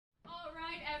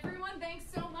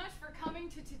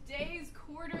to today's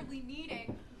quarterly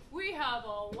meeting. We have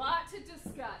a lot to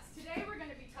discuss. Today we're going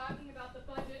to be talking about the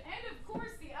budget and, of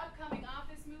course, the upcoming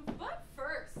office move. But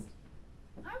first,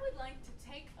 I would like to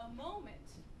take a moment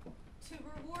to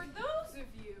reward those of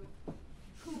you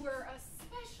who were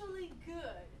especially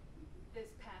good this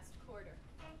past quarter.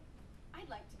 I'd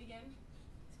like to begin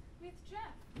with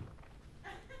Jeff.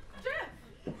 Jeff,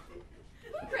 who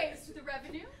raised the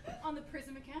revenue on the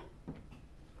PRISM account?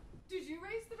 Did you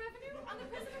raise the revenue on the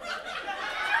PRISM account? Did you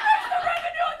raise the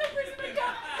revenue on the PRISM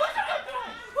account? Who's a good boy?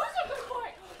 Who's a good boy?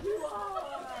 You are.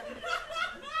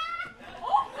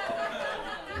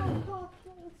 Oh!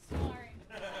 Sorry.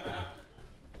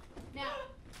 Now,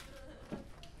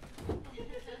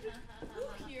 who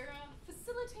here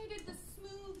facilitated the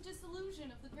smooth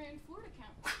dissolution of the Grand Fort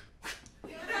account?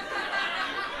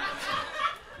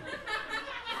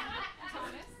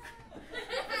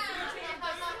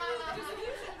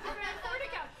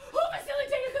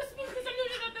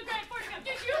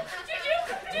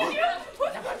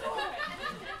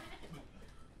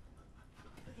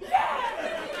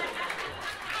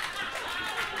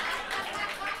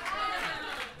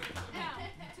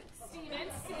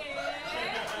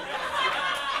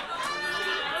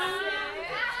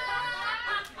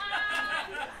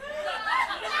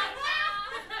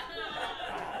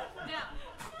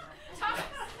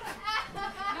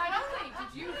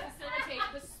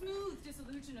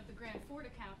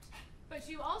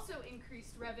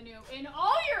 Revenue in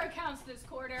all your accounts this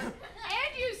quarter, and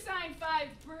you signed 5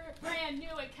 brand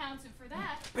new accounts, and for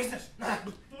that, business.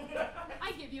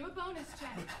 I give you a bonus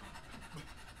check.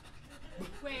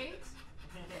 Wait.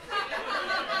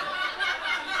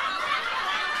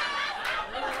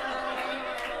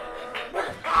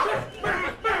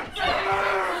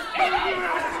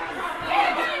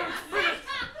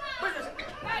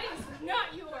 That is not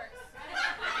yours.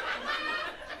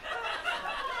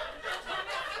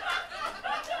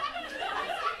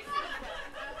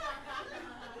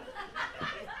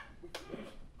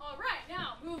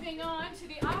 On to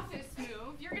the office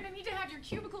move, you're going to need to have your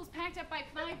cubicles packed up by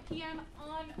 5 p.m.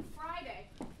 on Friday.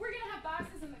 We're going to have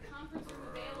boxes in the conference room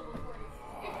available for you.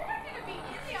 If you're not going to be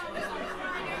in the office on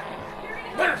Friday, you're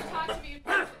going to have to talk to me in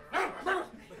person.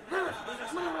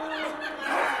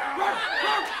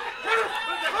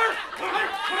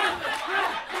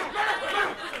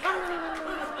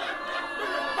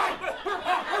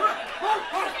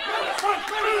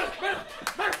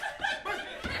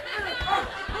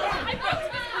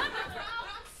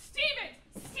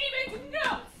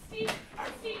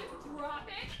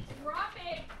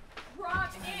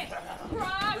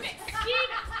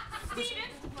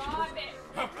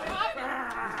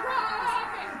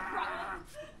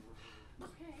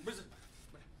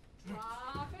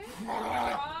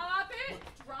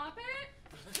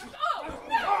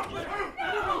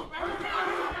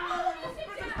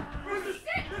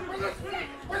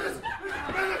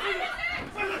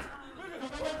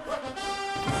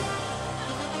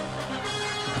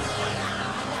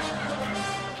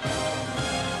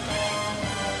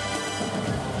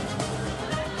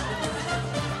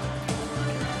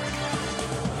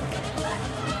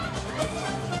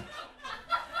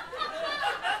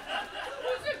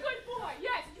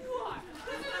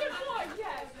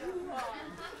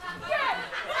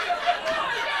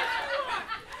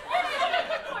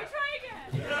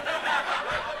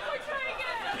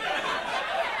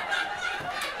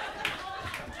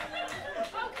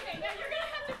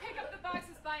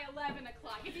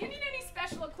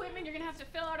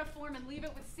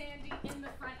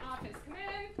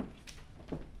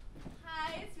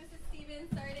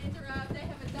 Sorry to interrupt. I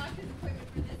have a doctor's appointment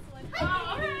for this one.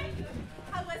 Hi, all right.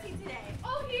 How was he today?